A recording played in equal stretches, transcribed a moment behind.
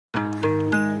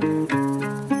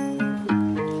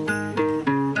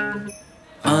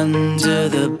under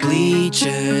the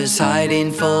bleachers,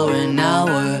 hiding for an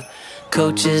hour.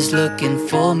 Coach is looking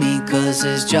for me, cause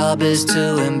his job is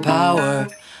to empower.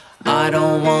 I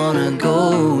don't wanna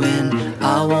go in,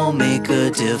 I won't make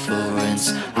a difference.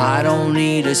 I don't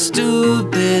need a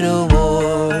stupid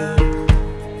award.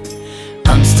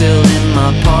 I'm still in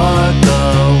my parka,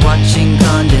 watching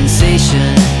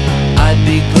condensation. I'd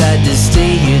be glad to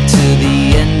stay here to the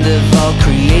end of all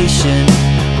creation.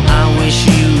 I wish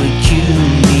you would cue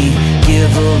me,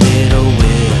 give a little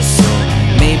whistle,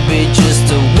 maybe just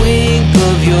a wink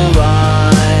of your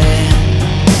eye.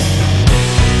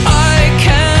 I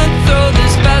can't throw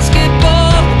this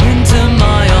basketball into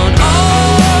my own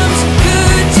arms.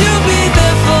 Could you be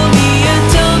there for me and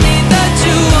tell me that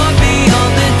you want me on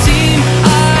the team?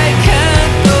 I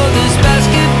can't throw this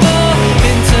basketball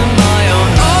into my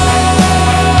own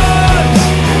arms.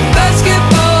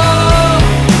 Basketball,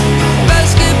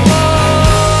 basketball.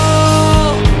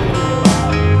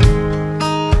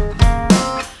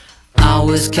 I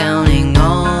was counting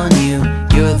on you,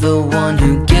 you're the one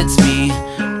who gets me.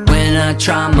 When I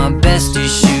try my best to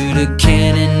shoot a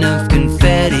cannon of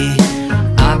confetti.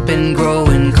 I've been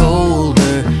growing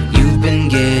colder, you've been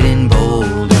getting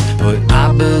bolder, but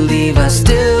I believe I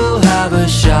still have a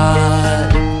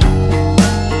shot.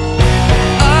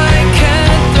 I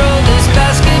can't throw this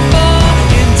basketball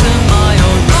into my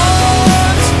own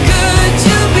arms. Could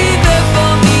you be there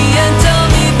for me and tell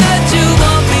me that you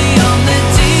want me on the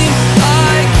team?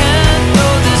 I can't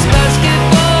throw this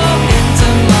basketball into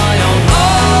my own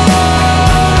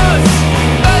arms.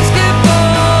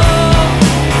 Basketball,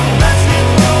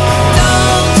 basketball.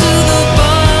 Down to the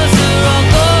buzzer, I'm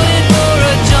going for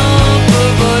a jumper,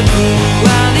 but ooh,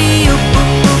 alley-oop,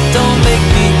 don't make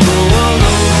me go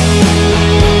alone.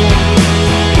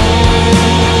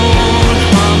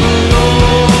 I'm alone.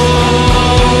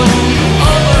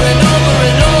 Over and over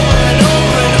and over and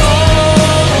over and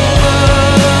over.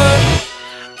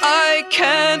 I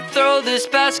can't throw this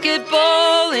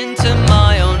basketball into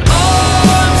my own